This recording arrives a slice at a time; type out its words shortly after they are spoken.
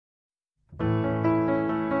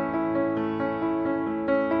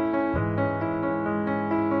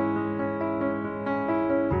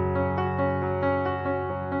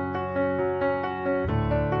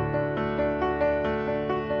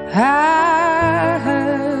I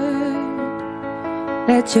heard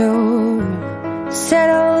that you're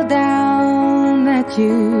settled down, that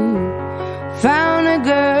you found a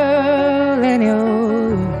girl and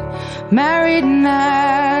you're married now.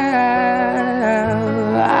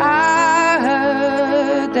 I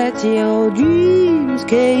heard that your dreams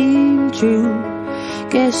came true.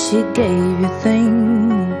 Guess she gave you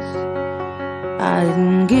things I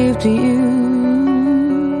didn't give to you.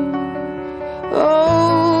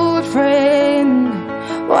 Old friend,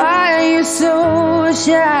 why are you so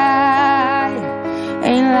shy?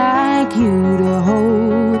 Ain't like you to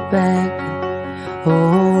hold back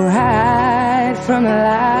or hide from the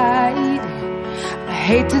light. I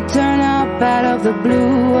hate to turn up out of the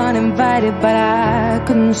blue uninvited, but I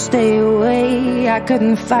couldn't stay away, I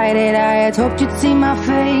couldn't fight it. I had hoped you'd see my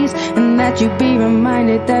face and that you'd be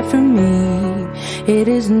reminded that for me it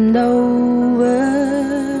isn't over.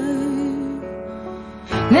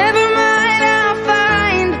 Never mind, I'll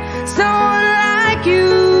find someone like you.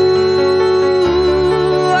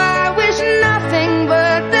 I wish nothing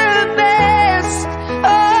but the best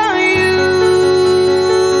for you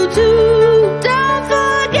too. Don't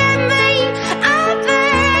forget me, I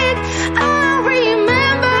beg. I'll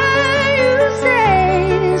remember you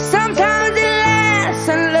say sometimes it lasts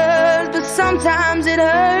and loves, but sometimes it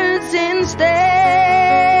hurts instead.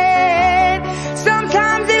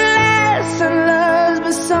 Sometimes it lasts and loves,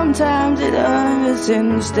 but sometimes it hurts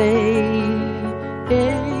instead.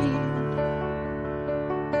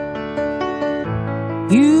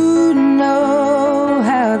 You know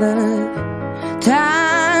how the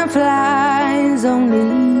time flies.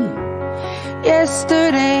 Only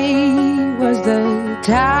yesterday was the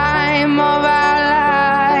time of our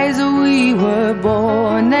lives. We were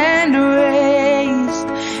born and raised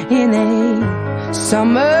in a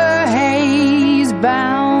summer haze,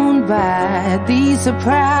 bound by the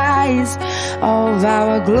surprise of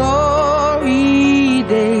our glory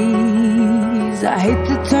days. I hate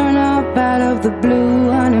to turn up out of the blue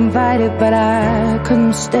uninvited, but I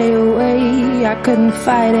couldn't stay away, I couldn't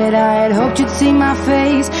fight it. I had hoped you'd see my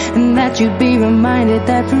face and that you'd be reminded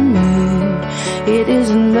that for me it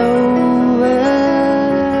isn't over.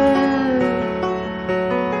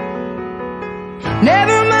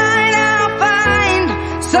 Never mind, I'll find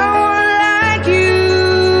someone like you.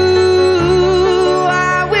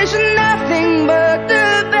 I wish nothing but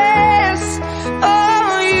the best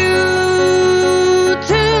for you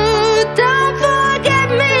too. Don't forget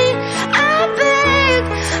me, I beg.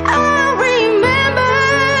 I'll remember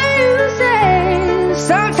you say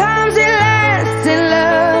sometimes it lasts in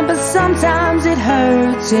love, but sometimes it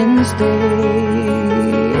hurts instead.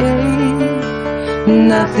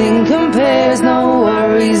 Nothing compares, no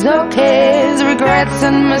worries or cares, regrets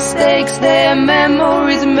and mistakes, their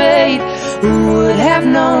memories made. Who would have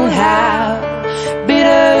known how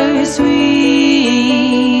bittersweet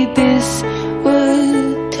this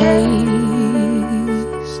would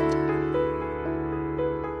taste?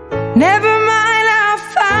 Never mind, I'll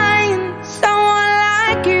find someone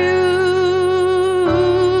like you.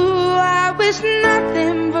 I wish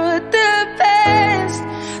nothing but the best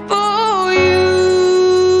for you.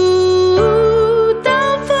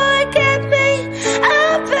 Don't forget me, I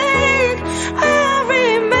beg. I'll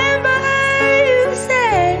remember you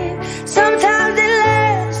say sometimes it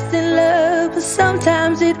lasts in love, but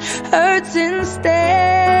sometimes it hurts instead.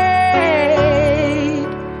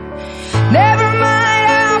 Never mind,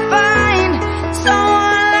 I'll find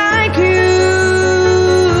someone like you.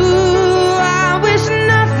 I wish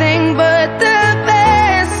nothing but the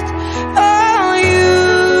best for you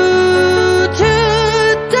too.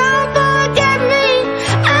 Don't forget me,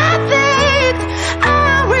 I beg.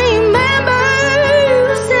 I'll remember you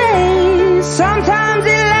say sometimes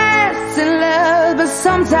it lasts in love, but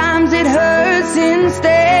sometimes it hurts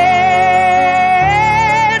instead.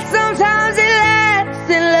 Sometimes it lasts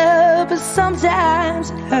in love, but sometimes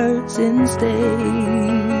it hurts instead.